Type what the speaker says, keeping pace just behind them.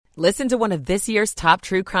Listen to one of this year's top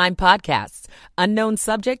true crime podcasts. Unknown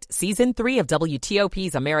Subject, Season 3 of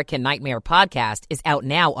WTOP's American Nightmare podcast is out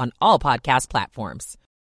now on all podcast platforms.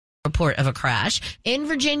 Report of a crash in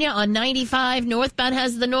Virginia on 95. Northbound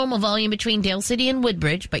has the normal volume between Dale City and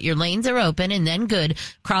Woodbridge, but your lanes are open and then good.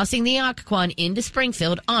 Crossing the Occoquan into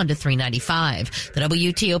Springfield onto 395. The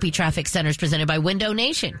WTOP Traffic Center is presented by Window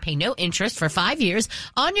Nation. Pay no interest for 5 years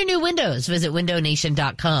on your new windows. Visit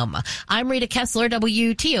windownation.com. I'm Rita Kessler,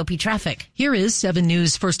 WTOP Traffic. Here is 7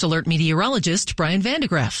 News First Alert meteorologist Brian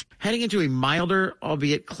Vandegraff. Heading into a milder,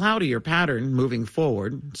 albeit cloudier pattern moving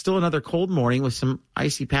forward. Still another cold morning with some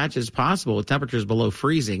icy patches possible with temperatures below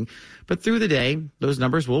freezing. But through the day, those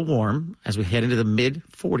numbers will warm as we head into the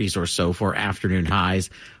mid-40s or so for afternoon highs.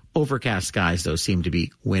 Overcast skies, though, seem to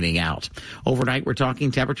be winning out. Overnight, we're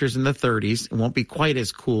talking temperatures in the 30s. It won't be quite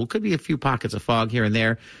as cool. Could be a few pockets of fog here and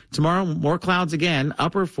there. Tomorrow, more clouds again,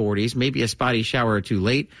 upper 40s, maybe a spotty shower or two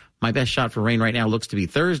late. My best shot for rain right now looks to be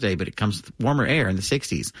Thursday, but it comes with warmer air in the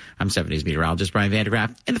 60s. I'm 7 News meteorologist Brian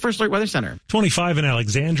Vandegraff in the First Alert Weather Center. 25 in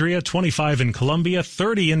Alexandria, 25 in Columbia,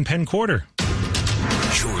 30 in Penn Quarter.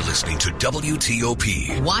 You're listening to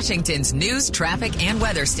WTOP, Washington's news, traffic, and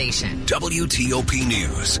weather station. WTOP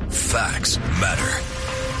News. Facts matter.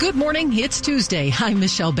 Good morning. It's Tuesday. I'm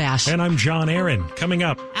Michelle Bash. And I'm John Aaron. Coming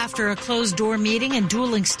up. After a closed-door meeting and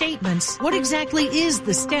dueling statements, what exactly is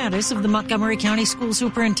the status of the Montgomery County School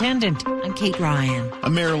Superintendent? I'm Kate Ryan. A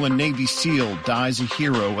Maryland Navy SEAL dies a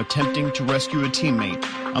hero attempting to rescue a teammate.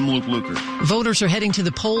 I'm Luke Luker. Voters are heading to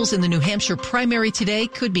the polls in the New Hampshire primary today.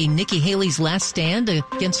 Could be Nikki Haley's last stand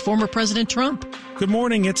against former President Trump. Good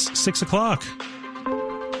morning. It's 6 o'clock.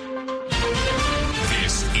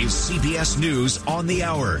 Is CBS News on the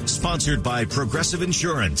Hour, sponsored by Progressive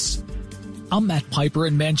Insurance. I'm Matt Piper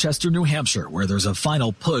in Manchester, New Hampshire, where there's a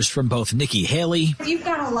final push from both Nikki Haley. You've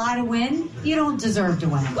got a lot to win. You don't deserve to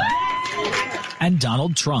win. And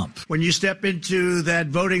Donald Trump. When you step into that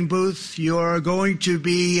voting booth, you're going to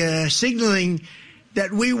be signaling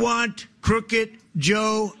that we want crooked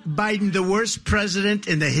Joe Biden, the worst president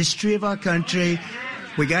in the history of our country.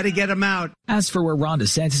 We got to get him out. As for where Ron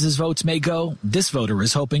DeSantis' votes may go, this voter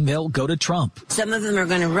is hoping they'll go to Trump. Some of them are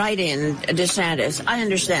going to write in DeSantis. I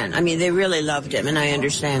understand. I mean, they really loved him, and I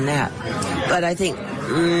understand that. But I think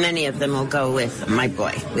many of them will go with my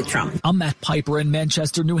boy, with Trump. I'm Matt Piper in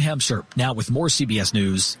Manchester, New Hampshire. Now with more CBS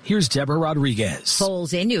News, here's Deborah Rodriguez.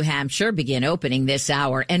 Polls in New Hampshire begin opening this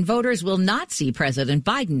hour, and voters will not see President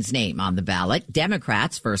Biden's name on the ballot.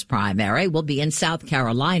 Democrats' first primary will be in South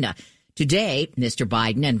Carolina. Today, Mr.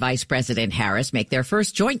 Biden and Vice President Harris make their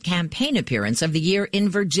first joint campaign appearance of the year in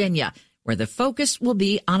Virginia, where the focus will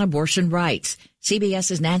be on abortion rights.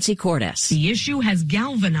 CBS's Nancy Cordes. The issue has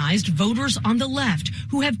galvanized voters on the left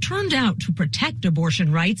who have turned out to protect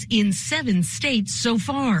abortion rights in 7 states so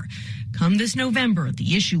far. Come this November,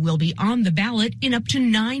 the issue will be on the ballot in up to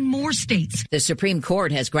 9 more states. The Supreme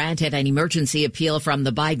Court has granted an emergency appeal from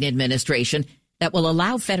the Biden administration that will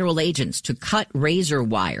allow federal agents to cut razor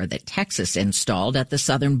wire that Texas installed at the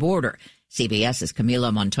southern border. CBS's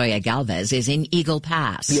Camila Montoya Galvez is in Eagle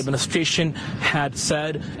Pass. The administration had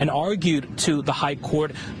said and argued to the High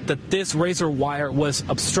Court that this razor wire was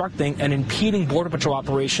obstructing and impeding Border Patrol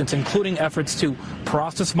operations, including efforts to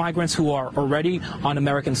process migrants who are already on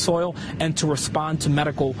American soil and to respond to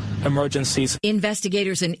medical emergencies.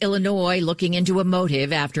 Investigators in Illinois looking into a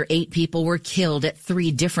motive after 8 people were killed at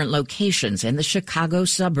 3 different locations in the Chicago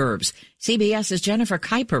suburbs. CBS's Jennifer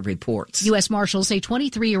Kuiper reports. U.S. Marshals say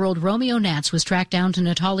 23-year-old Romeo Nats was tracked down to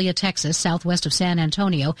Natalia, Texas, southwest of San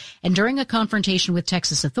Antonio, and during a confrontation with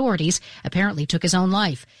Texas authorities, apparently took his own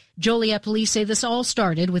life. Joliet police say this all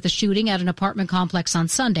started with a shooting at an apartment complex on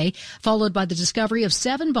Sunday, followed by the discovery of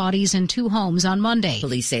 7 bodies in 2 homes on Monday.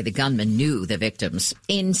 Police say the gunman knew the victims.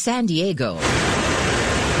 In San Diego,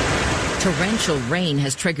 torrential rain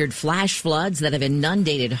has triggered flash floods that have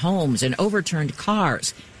inundated homes and overturned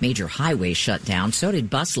cars. Major highways shut down, so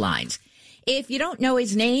did bus lines. If you don't know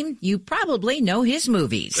his name, you probably know his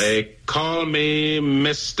movies. They call me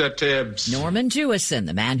Mr. Tibbs. Norman Jewison,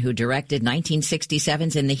 the man who directed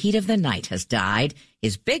 1967's In the Heat of the Night, has died.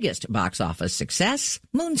 His biggest box office success,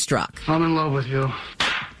 Moonstruck. I'm in love with you.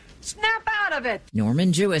 Snap out of it.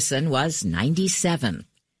 Norman Jewison was 97.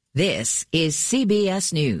 This is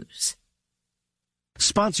CBS News.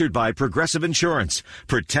 Sponsored by Progressive Insurance.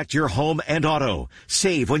 Protect your home and auto.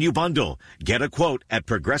 Save when you bundle. Get a quote at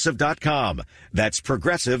Progressive.com. That's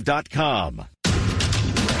Progressive.com.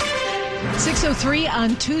 6:03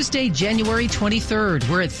 on Tuesday, January 23rd.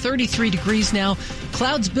 We're at 33 degrees now.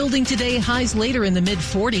 Clouds building today, highs later in the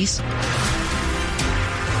mid-40s.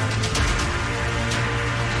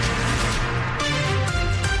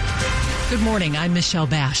 Good morning. I'm Michelle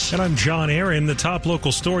Bash. And I'm John Aaron. The top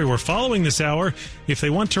local story we're following this hour. If they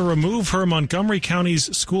want to remove her, Montgomery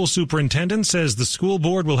County's school superintendent says the school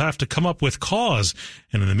board will have to come up with cause.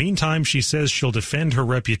 And in the meantime, she says she'll defend her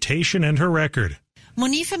reputation and her record.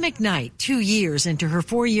 Monifa McKnight, 2 years into her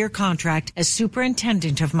 4-year contract as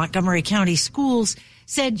superintendent of Montgomery County Schools,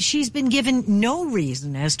 said she's been given no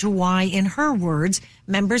reason as to why, in her words,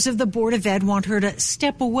 members of the Board of Ed want her to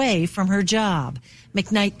step away from her job.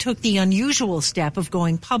 McKnight took the unusual step of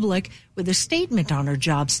going public with a statement on her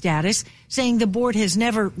job status, saying the board has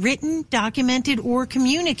never written, documented, or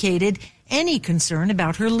communicated any concern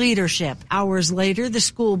about her leadership. Hours later, the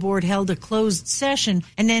school board held a closed session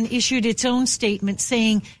and then issued its own statement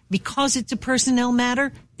saying because it's a personnel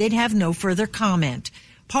matter, they'd have no further comment.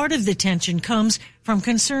 Part of the tension comes from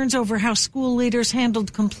concerns over how school leaders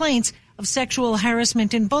handled complaints of sexual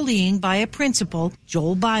harassment and bullying by a principal,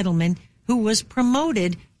 Joel Beidelman, who was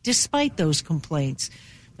promoted despite those complaints.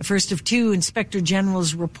 The first of two Inspector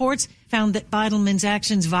General's reports found that Beidelman's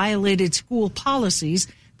actions violated school policies.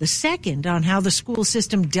 The second, on how the school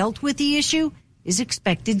system dealt with the issue, is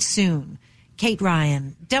expected soon. Kate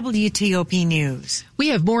Ryan, WTOP News. We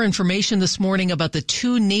have more information this morning about the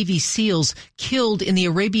 2 Navy SEALs killed in the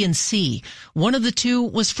Arabian Sea. One of the 2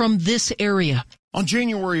 was from this area. On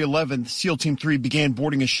January 11th, SEAL Team 3 began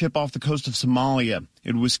boarding a ship off the coast of Somalia.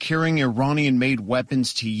 It was carrying Iranian-made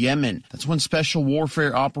weapons to Yemen. That's when special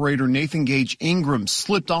warfare operator Nathan Gage Ingram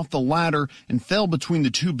slipped off the ladder and fell between the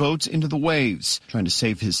 2 boats into the waves. Trying to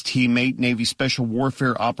save his teammate, Navy Special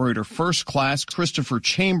Warfare Operator First Class Christopher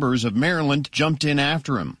Chambers of Maryland jumped in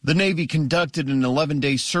after him. The Navy conducted an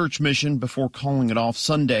 11-day search mission before calling it off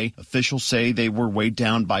Sunday. Officials say they were weighed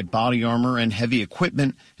down by body armor and heavy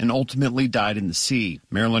equipment and ultimately died in the sea.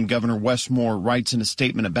 Maryland Governor Wes Moore writes in a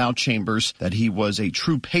statement about Chambers that he was a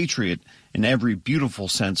true patriot in every beautiful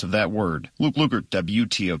sense of that word. Luke Lukert,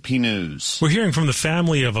 WTOP News. We're hearing from the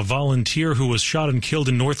family of a volunteer who was shot and killed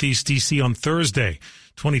in Northeast D.C. on Thursday.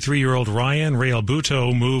 23-year-old Ryan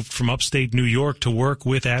Realbuto moved from upstate New York to work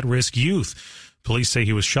with at-risk youth. Police say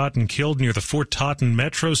he was shot and killed near the Fort Totten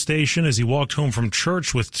metro station as he walked home from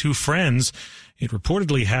church with 2 friends. It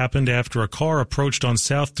reportedly happened after a car approached on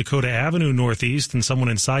South Dakota Avenue Northeast and someone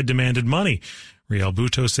inside demanded money.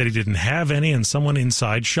 Realbuto said he didn't have any and someone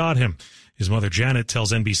inside shot him. His mother Janet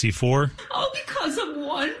tells NBC4, all because of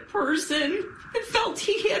one person that felt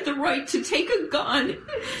he had the right to take a gun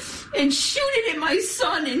and shoot it at my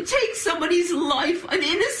son and take somebody's life, an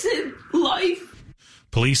innocent life.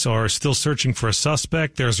 Police are still searching for a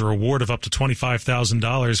suspect. There's a reward of up to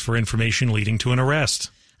 $25,000 for information leading to an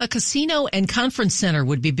arrest. A casino and conference center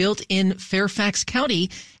would be built in Fairfax County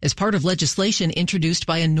as part of legislation introduced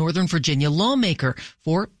by a Northern Virginia lawmaker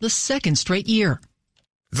for the 2nd straight year.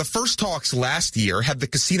 The first talks last year had the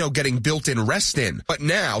casino getting built in Reston, but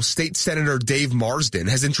now State Senator Dave Marsden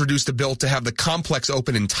has introduced a bill to have the complex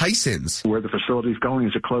open in Tysons. Where the facility is going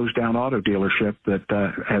is a closed-down auto dealership that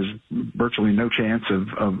has virtually no chance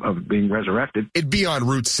of being resurrected. It'd be on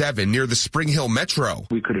Route 7 near the Spring Hill Metro.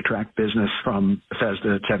 We could attract business from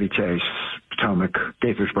Bethesda, Chevy Chase, Potomac,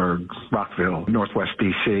 Gaithersburg, Rockville, Northwest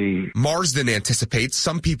D.C. Marsden anticipates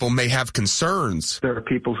some people may have concerns. There are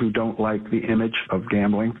people who don't like the image of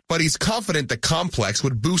gambling. But he's confident the complex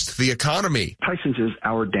would boost the economy. Tysons is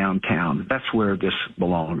our downtown. That's where this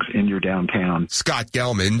belongs, in your downtown. Scott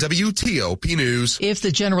Gelman, WTOP News. If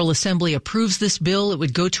the General Assembly approves this bill, it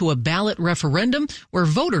would go to a ballot referendum where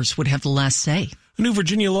voters would have the last say. A new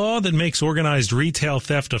Virginia law that makes organized retail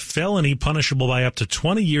theft a felony punishable by up to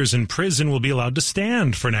 20 years in prison will be allowed to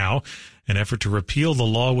stand for now. An effort to repeal the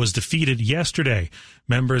law was defeated yesterday.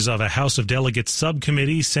 Members of a House of Delegates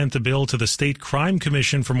subcommittee sent the bill to the State Crime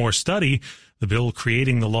Commission for more study. The bill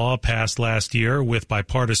creating the law passed last year with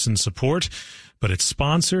bipartisan support, but its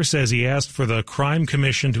sponsor says he asked for the Crime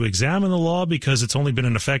Commission to examine the law because it's only been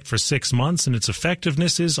in effect for 6 months and its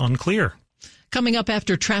effectiveness is unclear. Coming up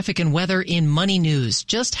after traffic and weather in Money News,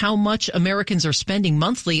 just how much Americans are spending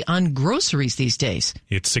monthly on groceries these days.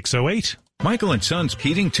 It's 6:08. Michael & Son's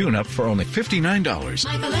heating tune-up for only $59.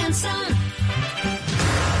 Michael & Son.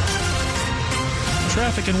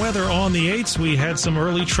 Traffic and weather on the 8s. We had some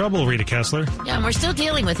early trouble, Rita Kessler. Yeah, and we're still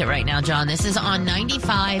dealing with it right now, John. This is on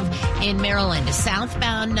 95 in Maryland.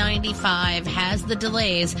 Southbound 95 has the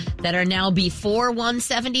delays that are now before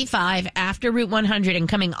 175, after Route 100, and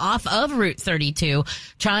coming off of Route 32,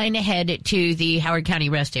 trying to head to the Howard County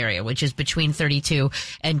rest area, which is between 32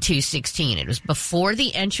 and 216. It was before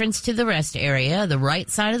the entrance to the rest area. The right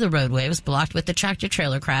side of the roadway was blocked with the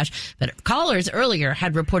tractor-trailer crash, but callers earlier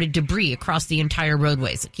had reported debris across the entire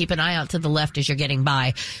roadways. Keep an eye out to the left as you're getting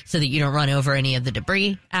by so that you don't run over any of the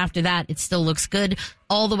debris. After that, it still looks good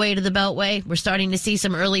all the way to the Beltway. We're starting to see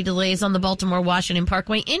some early delays on the Baltimore-Washington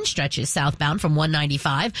Parkway in stretches southbound from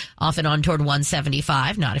 195 off and on toward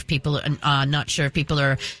 175. Not sure if people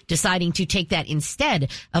are deciding to take that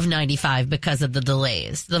instead of 95 because of the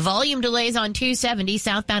delays. The volume delays on 270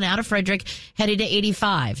 southbound out of Frederick headed to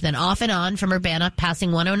 85, then off and on from Urbana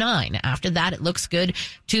passing 109. After that, it looks good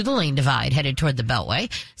to the lane divide headed toward the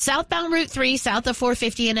Beltway. Southbound Route 3 south of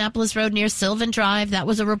 450 Annapolis Road near Sylvan Drive. That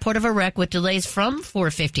was a report of a wreck with delays from 450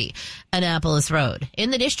 Annapolis Road. In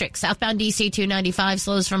the district, southbound DC 295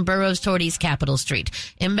 slows from Burroughs toward East Capitol Street.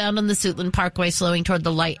 Inbound on the Suitland Parkway slowing toward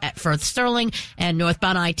the light at Firth Sterling, and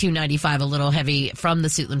northbound I-295 a little heavy from the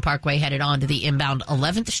Suitland Parkway headed on to the inbound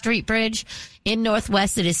 11th Street Bridge. In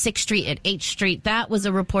Northwest, it is 6th Street at H Street. That was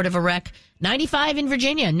a report of a wreck. 95 in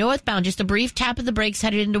Virginia, northbound, just a brief tap of the brakes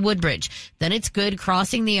headed into Woodbridge. Then it's good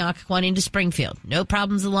crossing the Occoquan into Springfield. No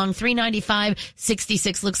problems along 395.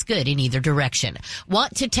 66 looks good in either direction.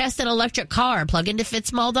 Want to test an electric car? Plug into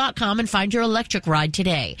fitsmall.com and find your electric ride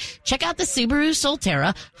today. Check out the Subaru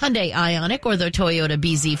Solterra, Hyundai Ioniq, or the Toyota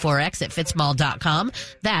BZ4X at fitsmall.com.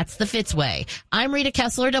 That's the Fitz way. I'm Rita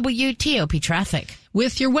Kessler, WTOP Traffic.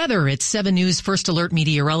 With your weather, it's 7 News First Alert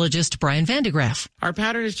meteorologist Brian Vandegraff. Our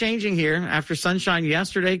pattern is changing here. After sunshine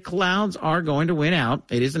yesterday, clouds are going to win out.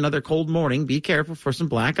 It is another cold morning. Be careful for some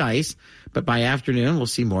black ice. But by afternoon, we'll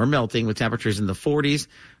see more melting with temperatures in the 40s,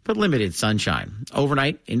 but limited sunshine.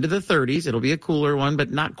 Overnight into the 30s. It'll be a cooler one, but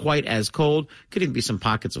not quite as cold. Could even be some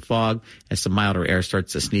pockets of fog as some milder air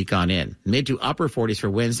starts to sneak on in. Mid to upper 40s for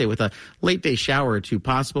Wednesday with a late day shower or two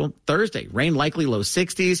possible. Thursday, rain likely low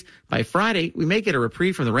 60s. By Friday, we may get a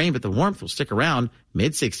reprieve from the rain, but the warmth will stick around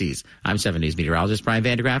mid 60s. I'm 7 News meteorologist Brian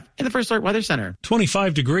Vandegraff in the First Alert Weather Center.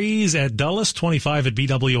 25 degrees at Dulles, 25 at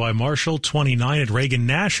BWI Marshall, 29 at Reagan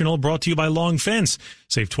National, brought to you by Long Fence.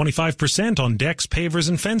 Save 25% on decks, pavers,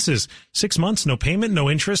 and fences. 6 months, no payment, no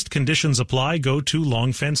interest. Conditions apply. Go to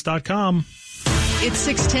longfence.com. It's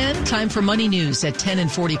 6:10, time for Money News at 10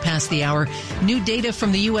 and 40 past the hour. New data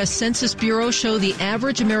from the U.S. Census Bureau show the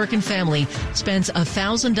average American family spends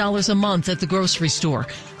 $1,000 a month at the grocery store.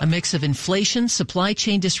 A mix of inflation, supply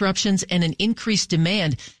chain disruptions, and an increased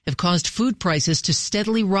demand have caused food prices to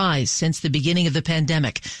steadily rise since the beginning of the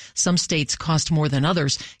pandemic. Some states cost more than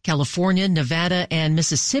others. California, Nevada, and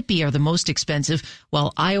Mississippi are the most expensive,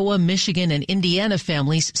 while Iowa, Michigan, and Indiana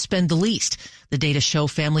families spend the least. The data show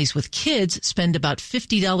families with kids spend about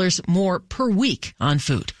 $50 more per week on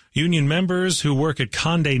food. Union members who work at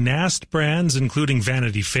Condé Nast brands, including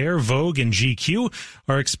Vanity Fair, Vogue, and GQ,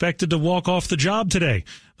 are expected to walk off the job today.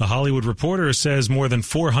 The Hollywood Reporter says more than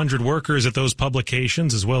 400 workers at those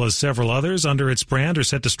publications, as well as several others under its brand, are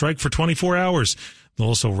set to strike for 24 hours. They'll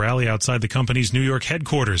also rally outside the company's New York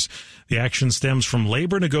headquarters. The action stems from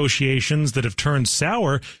labor negotiations that have turned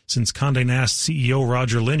sour since Condé Nast CEO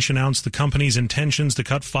Roger Lynch announced the company's intentions to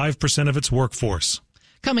cut 5% of its workforce.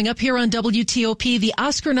 Coming up here on WTOP, the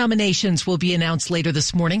Oscar nominations will be announced later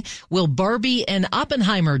this morning. Will Barbie and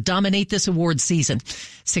Oppenheimer dominate this award season?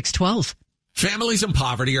 6:12. Families in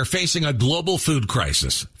poverty are facing a global food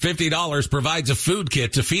crisis. $50 provides a food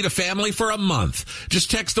kit to feed a family for a month.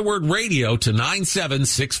 Just text the word radio to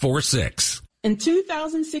 97646. In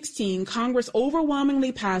 2016, Congress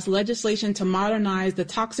overwhelmingly passed legislation to modernize the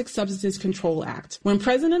Toxic Substances Control Act. When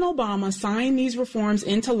President Obama signed these reforms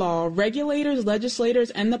into law, regulators,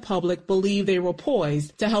 legislators, and the public believed they were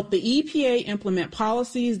poised to help the EPA implement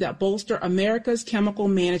policies that bolster America's chemical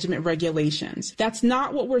management regulations. That's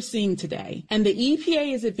not what we're seeing today. And the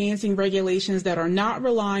EPA is advancing regulations that are not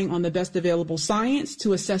relying on the best available science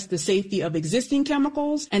to assess the safety of existing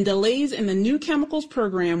chemicals, and delays in the new chemicals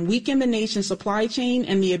program weaken the nation's supply chain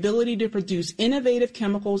and the ability to produce innovative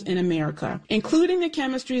chemicals in America, including the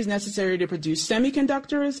chemistries necessary to produce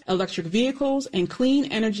semiconductors, electric vehicles, and clean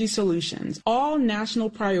energy solutions, all national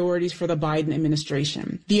priorities for the Biden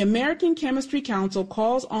administration. The American Chemistry Council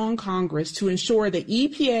calls on Congress to ensure the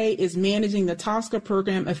EPA is managing the TSCA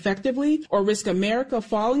program effectively or risk America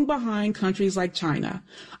falling behind countries like China.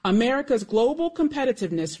 America's global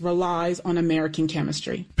competitiveness relies on American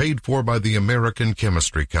chemistry. Paid for by the American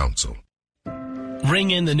Chemistry Council.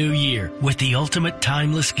 Ring in the new year with the ultimate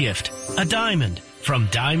timeless gift, a diamond from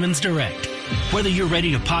Diamonds Direct. Whether you're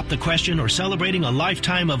ready to pop the question or celebrating a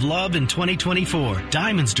lifetime of love in 2024,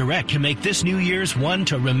 Diamonds Direct can make this New Year's one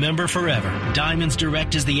to remember forever. Diamonds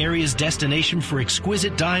Direct is the area's destination for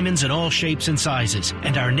exquisite diamonds in all shapes and sizes,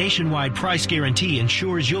 and our nationwide price guarantee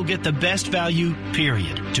ensures you'll get the best value,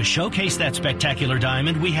 period. To showcase that spectacular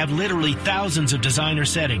diamond, we have literally thousands of designer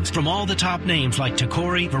settings from all the top names like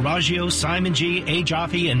Tacori, Verragio, Simon G, A.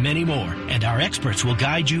 Jaffe, and many more. And our experts will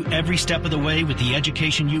guide you every step of the way with the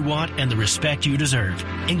education you want and the respect you deserve.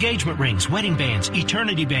 Engagement rings, wedding bands,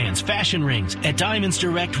 eternity bands, fashion rings. At Diamonds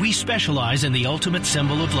Direct, we specialize in the ultimate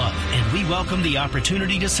symbol of love, and we welcome the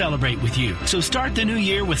opportunity to celebrate with you. So start the new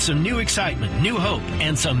year with some new excitement, new hope,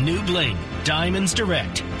 and some new bling. Diamonds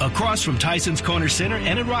Direct, across from Tyson's Corner Center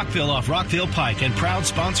and in Rockville off Rockville Pike, and proud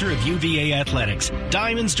sponsor of UVA Athletics.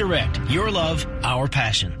 Diamonds Direct, your love, our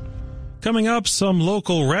passion. Coming up, some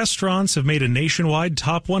local restaurants have made a nationwide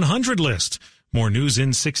top 100 list. More news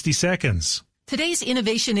in 60 seconds. Today's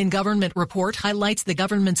Innovation in Government report highlights the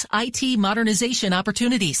government's IT modernization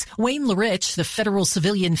opportunities. Wayne LaRich, the Federal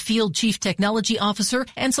Civilian Field Chief Technology Officer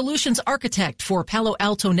and Solutions Architect for Palo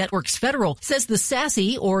Alto Networks Federal, says the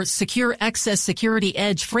SASE, or Secure Access Security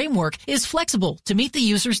Edge framework, is flexible to meet the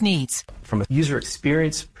user's needs. From a user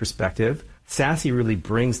experience perspective, SASE really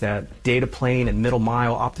brings that data plane and middle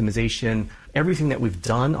mile optimization, everything that we've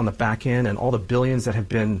done on the back end and all the billions that have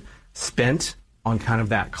been spent on kind of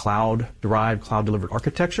that cloud-derived, cloud-delivered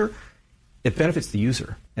architecture, it benefits the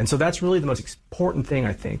user. And so that's really the most important thing,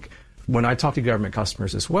 I think. When I talk to government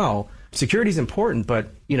customers as well, security is important, but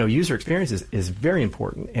user experience is very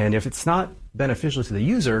important. And if it's not beneficial to the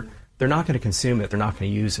user, they're not going to consume it. They're not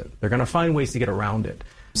going to use it. They're going to find ways to get around it.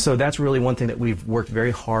 So that's really one thing that we've worked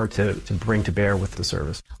very hard to bring to bear with the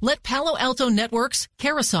service. Let Palo Alto Networks,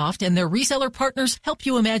 Carasoft, and their reseller partners help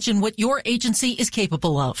you imagine what your agency is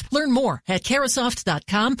capable of. Learn more at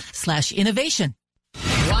carasoft.com/innovation.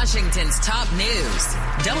 Washington's top news,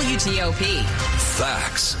 WTOP.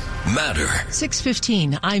 Facts matter.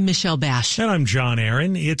 6:15, I'm Michelle Bash. And I'm John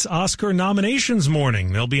Aaron. It's Oscar nominations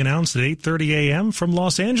morning. They'll be announced at 8:30 a.m. from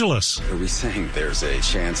Los Angeles. Are we saying there's a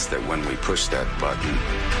chance that when we push that button,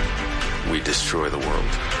 we destroy the world?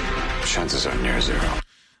 Chances are near zero.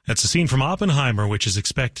 That's a scene from Oppenheimer, which is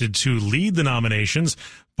expected to lead the nominations.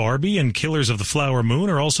 Barbie and Killers of the Flower Moon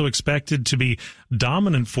are also expected to be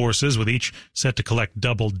dominant forces, with each set to collect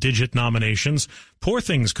double-digit nominations. Poor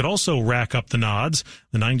Things could also rack up the nods.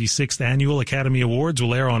 The 96th Annual Academy Awards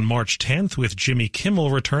will air on March 10th, with Jimmy Kimmel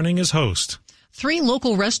returning as host. 3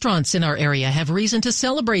 local restaurants in our area have reason to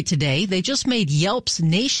celebrate today. They just made Yelp's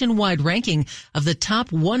nationwide ranking of the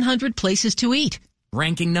top 100 places to eat.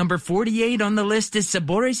 Ranking number 48 on the list is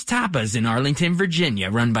Sabores Tapas in Arlington, Virginia,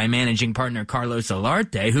 run by managing partner Carlos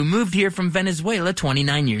Olarte, who moved here from Venezuela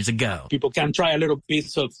 29 years ago. People can try a little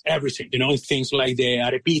bits of everything, things like the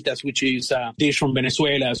arepitas, which is a dish from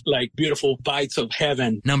Venezuela, like beautiful bites of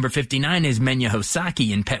heaven. Number 59 is Menya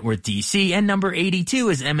Hosaki in Petworth, D.C., and number 82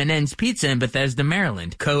 is M&N's Pizza in Bethesda,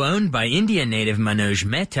 Maryland, co-owned by Indian native Manoj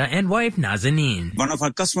Mehta and wife Nazanin. One of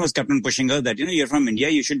our customers kept on pushing us that, you're from India,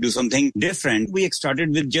 you should do something different. We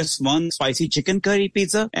started with just one spicy chicken curry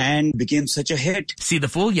pizza and became such a hit. See the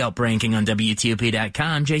full Yelp ranking on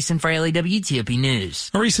WTOP.com. Jason Fraley, WTOP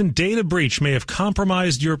News. A recent data breach may have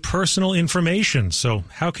compromised your personal information, so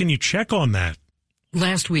how can you check on that?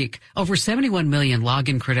 Last week, over 71 million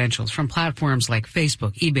login credentials from platforms like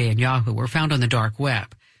Facebook, eBay, and Yahoo were found on the dark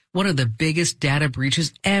web. One of the biggest data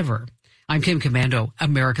breaches ever. I'm Kim Commando,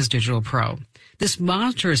 America's Digital Pro. This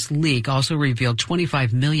monstrous leak also revealed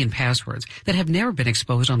 25 million passwords that have never been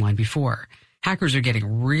exposed online before. Hackers are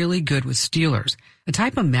getting really good with stealers, a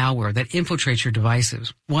type of malware that infiltrates your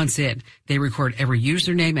devices. Once in, they record every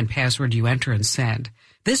username and password you enter and send.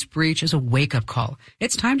 This breach is a wake-up call.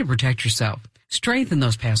 It's time to protect yourself. Strengthen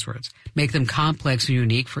those passwords. Make them complex and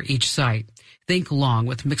unique for each site. Think long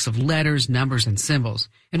with a mix of letters, numbers, and symbols.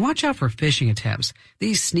 And watch out for phishing attempts.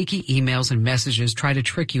 These sneaky emails and messages try to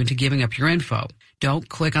trick you into giving up your info. Don't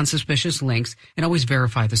click on suspicious links and always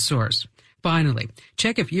verify the source. Finally,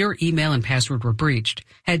 check if your email and password were breached.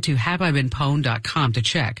 Head to haveibeenpwned.com to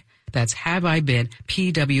check. That's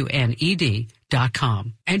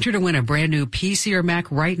haveibeenpwned.com. Enter to win a brand new PC or Mac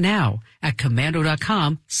right now at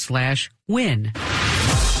commando.com/win.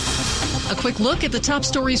 A quick look at the top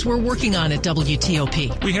stories we're working on at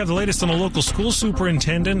WTOP. We have the latest on a local school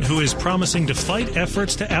superintendent who is promising to fight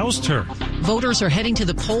efforts to oust her. Voters are heading to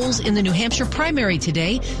the polls in the New Hampshire primary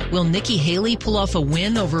today. Will Nikki Haley pull off a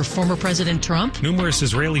win over former President Trump? Numerous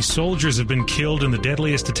Israeli soldiers have been killed in the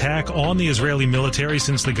deadliest attack on the Israeli military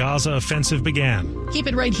since the Gaza offensive began. Keep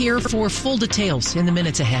it right here for full details in the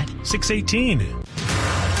minutes ahead. 6:18.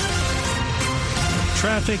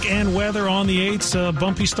 traffic and weather on the 8s. A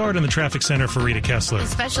bumpy start in the traffic center for Rita Kessler.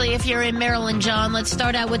 Especially if you're in Maryland, John. Let's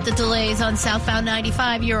start out with the delays on southbound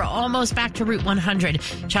 95. You're almost back to Route 100,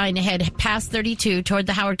 trying to head past 32 toward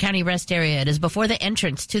the Howard County rest area. It is before the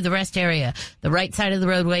entrance to the rest area. The right side of the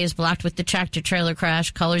roadway is blocked with the tractor-trailer crash.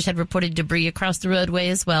 Callers had reported debris across the roadway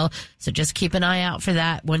as well, so just keep an eye out for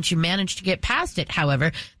that. Once you manage to get past it,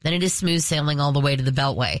 however, then it is smooth sailing all the way to the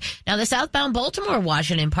Beltway. Now, the southbound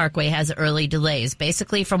Baltimore-Washington Parkway has early delays,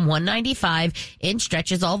 basically from 195 in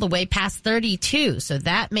stretches all the way past 32. So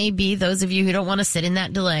that may be those of you who don't want to sit in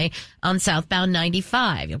that delay on southbound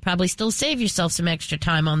 95. You'll probably still save yourself some extra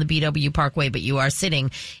time on the BW Parkway, but you are sitting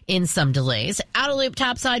in some delays. Outer loop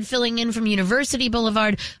topside filling in from University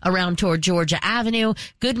Boulevard around toward Georgia Avenue.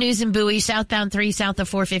 Good news in Bowie, southbound 3 south of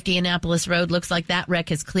 450 Annapolis Road. Looks like that wreck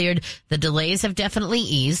has cleared. The delays have definitely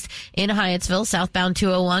eased. In Hyattsville, southbound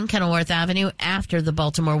 201 Kenilworth Avenue after the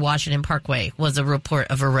Baltimore-Washington Parkway was a report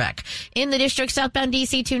of a wreck. In the district, southbound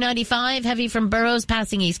DC 295, heavy from Burroughs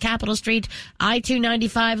passing East Capitol Street.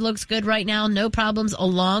 I-295 looks good right now. No problems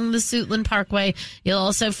along the Suitland Parkway. You'll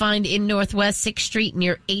also find in Northwest 6th Street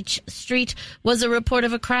near H Street was a report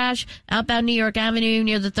of a crash. Outbound New York Avenue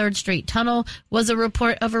near the 3rd Street Tunnel was a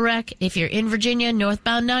report of a wreck. If you're in Virginia,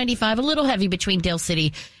 northbound 95, a little heavy between Dale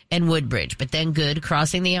City and Woodbridge, but then good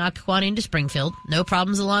crossing the Occoquan into Springfield. No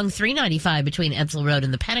problems along 395 between Edsel Road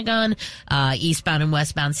and the Pentagon. Eastbound and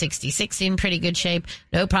westbound 66 in pretty good shape.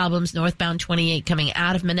 No problems northbound 28 coming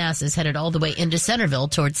out of Manassas, headed all the way into Centerville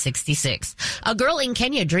towards 66. A girl in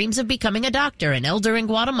Kenya dreams of becoming a doctor. An elder in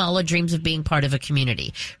Guatemala dreams of being part of a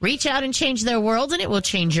community. Reach out and change their world, and it will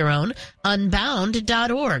change your own.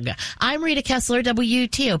 Unbound.org. I'm Rita Kessler,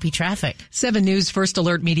 WTOP Traffic. 7 News First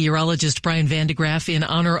Alert meteorologist Brian Vandegraff. In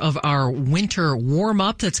honor of our winter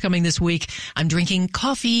warm-up that's coming this week, I'm drinking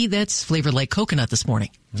coffee that's flavored like coconut this morning.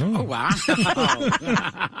 Oh, wow.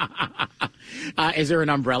 Is there an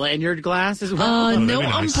umbrella in your glass as well? No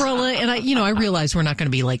umbrella. And I realize we're not going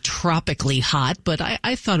to be like tropically hot, but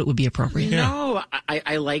I thought it would be appropriate. No,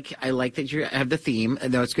 I like that you have the theme.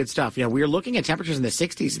 No, it's good stuff. We're looking at temperatures in the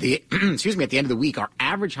 60s. At the end of the week, our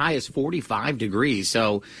average high is 45 degrees.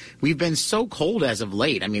 So we've been so cold as of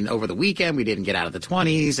late. I mean, over the weekend, we didn't get out of the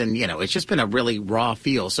 20s, and it's just been a really raw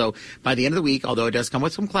feel. So by the end of the week, although it does come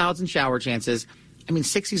with some clouds and shower chances,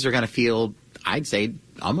 60s are going to feel, I'd say,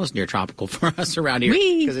 almost near tropical for us around here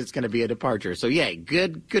because it's going to be a departure. So, yay,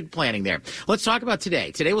 good planning there. Let's talk about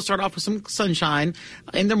today. Today we'll start off with some sunshine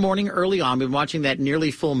in the morning early on. We've been watching that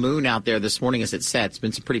nearly full moon out there this morning as it sets.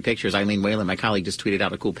 Been some pretty pictures. Eileen Whalen, my colleague, just tweeted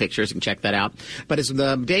out a cool picture, so you can check that out. But as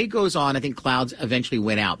the day goes on, I think clouds eventually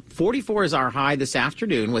win out. 44 is our high this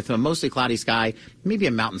afternoon with a mostly cloudy sky, maybe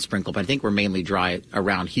a mountain sprinkle, but I think we're mainly dry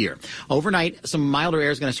around here. Overnight, some milder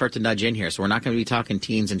air is going to start to nudge in here, so we're not going to be talking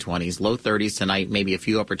teens and 20s. Low 30s tonight, maybe a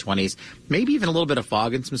few upper 20s, maybe even a little bit of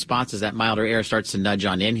fog in some spots as that milder air starts to nudge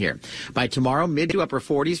on in here. By tomorrow, mid to upper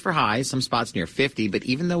 40s for highs, some spots near 50, but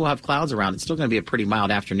even though we'll have clouds around, it's still going to be a pretty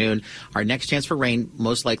mild afternoon. Our next chance for rain,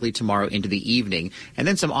 most likely tomorrow into the evening, and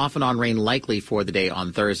then some off and on rain likely for the day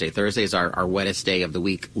on Thursday. Thursday is our wettest day of the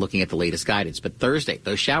week, looking at the latest guidance. But Thursday,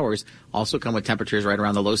 those showers also come with temperatures right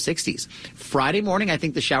around the low 60s. Friday morning, I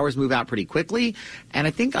think the showers move out pretty quickly, and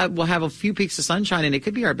I think we'll have a few peaks of sunshine, and it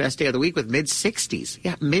could be our best day of the week with mid-60s.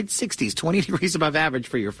 Yeah, mid-60s, 20 degrees above average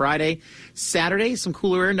for your Friday. Saturday, some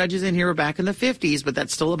cooler air nudges in here. We're back in the 50s, but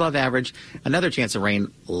that's still above average. Another chance of rain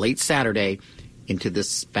late Saturday into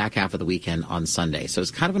this back half of the weekend on Sunday. So it's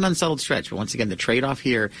kind of an unsettled stretch. But once again, the trade-off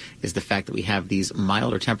here is the fact that we have these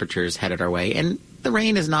milder temperatures headed our way. And the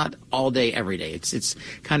rain is not all day, every day. It's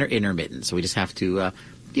kind of intermittent. So we just have to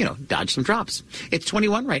dodge some drops. It's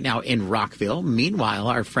 21 right now in Rockville. Meanwhile,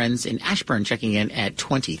 our friends in Ashburn checking in at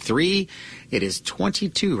 23. It is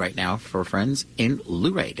 22 right now for friends in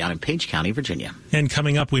Luray down in Page County, Virginia. And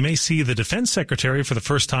coming up, we may see the Defense Secretary for the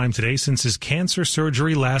first time today since his cancer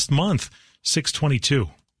surgery last month. 622.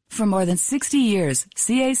 For more than 60 years,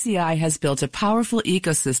 CACI has built a powerful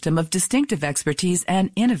ecosystem of distinctive expertise and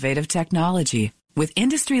innovative technology. With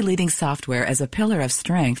industry-leading software as a pillar of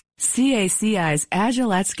strength, CACI's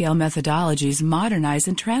agile at-scale methodologies modernize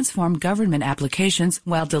and transform government applications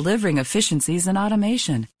while delivering efficiencies and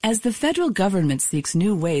automation. As the federal government seeks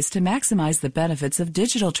new ways to maximize the benefits of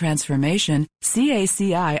digital transformation,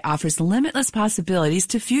 CACI offers limitless possibilities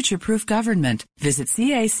to future-proof government. Visit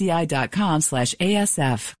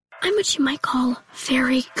caci.com/ASF. I'm what you might call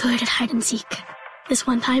very good at hide and seek. This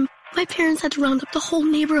one time, my parents had to round up the whole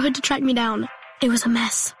neighborhood to track me down. It was a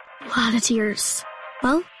mess. A lot of tears.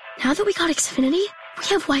 Well, now that we got Xfinity, we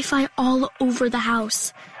have Wi-Fi all over the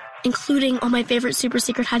house, including all my favorite super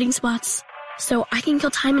secret hiding spots. so I can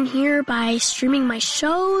kill time in here by streaming my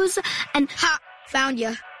shows and... Ha! Found you.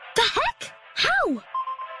 The heck? How?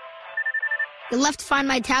 You left Find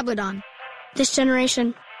My tablet on. This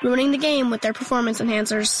generation, ruining the game with their performance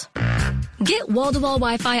enhancers. Get wall-to-wall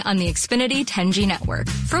Wi-Fi on the Xfinity 10G network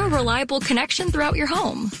for a reliable connection throughout your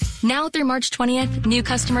home. Now through March 20th, new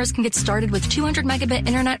customers can get started with 200 megabit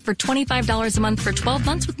internet for $25 a month for 12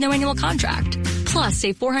 months with no annual contract. Plus,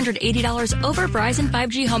 save $480 over Verizon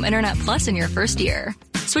 5G Home Internet Plus in your first year.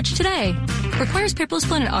 Switch today. Requires paperless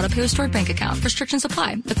plan and auto-pay with stored bank account. Restrictions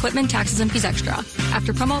apply. Equipment, taxes, and fees extra.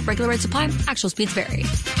 After promo, regular rate supply. Actual speeds vary.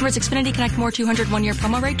 Towards Xfinity Connect More 200 1-year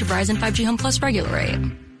promo rate to Verizon 5G Home Plus regular rate.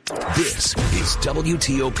 This is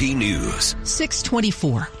WTOP News.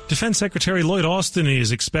 624. Defense Secretary Lloyd Austin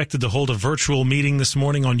is expected to hold a virtual meeting this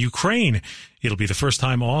morning on Ukraine. It'll be the first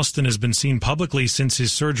time Austin has been seen publicly since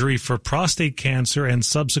his surgery for prostate cancer and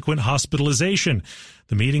subsequent hospitalization.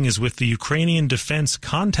 The meeting is with the Ukrainian Defense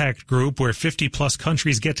Contact Group, where 50-plus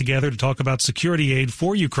countries get together to talk about security aid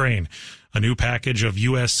for Ukraine. A new package of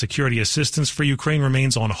U.S. security assistance for Ukraine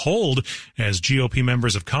remains on hold as GOP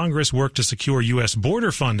members of Congress work to secure U.S.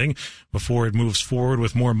 border funding before it moves forward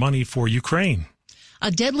with more money for Ukraine. A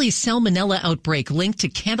deadly salmonella outbreak linked to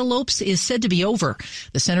cantaloupes is said to be over.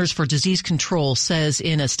 The Centers for Disease Control says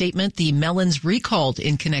in a statement the melons recalled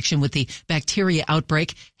in connection with the bacteria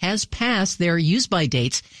outbreak has passed their use-by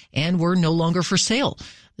dates and were no longer for sale.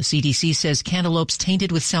 The CDC says cantaloupes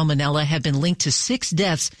tainted with salmonella have been linked to 6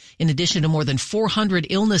 deaths in addition to more than 400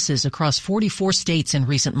 illnesses across 44 states in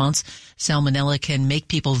recent months. Salmonella can make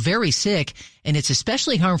people very sick, and it's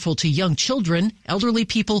especially harmful to young children, elderly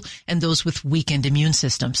people, and those with weakened immune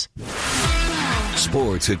systems.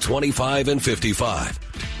 Sports at 25 and 55.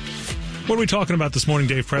 What are we talking about this morning,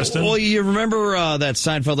 Dave Preston? Well, you remember that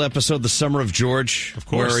Seinfeld episode, The Summer of George? Of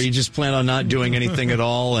course. Where he just planned on not doing anything at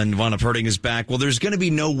all and wound up hurting his back. Well, there's going to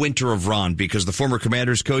be no Winter of Ron because the former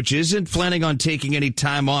Commanders coach isn't planning on taking any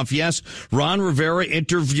time off. Yes, Ron Rivera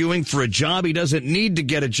interviewing for a job. He doesn't need to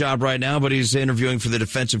get a job right now, but he's interviewing for the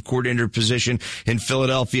defensive coordinator position in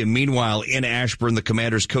Philadelphia. Meanwhile, in Ashburn, the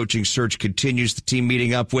Commanders coaching search continues. The team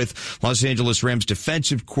meeting up with Los Angeles Rams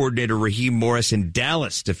defensive coordinator Raheem Morris and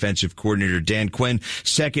Dallas defensive coordinator Dan Quinn.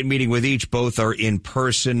 Second meeting with each. Both are in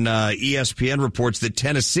person. ESPN reports that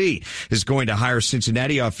Tennessee is going to hire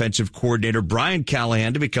Cincinnati offensive coordinator Brian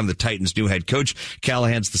Callahan to become the Titans' new head coach.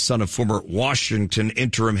 Callahan's the son of former Washington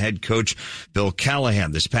interim head coach Bill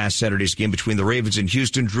Callahan. This past Saturday's game between the Ravens and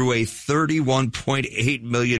Houston drew a $31.8 million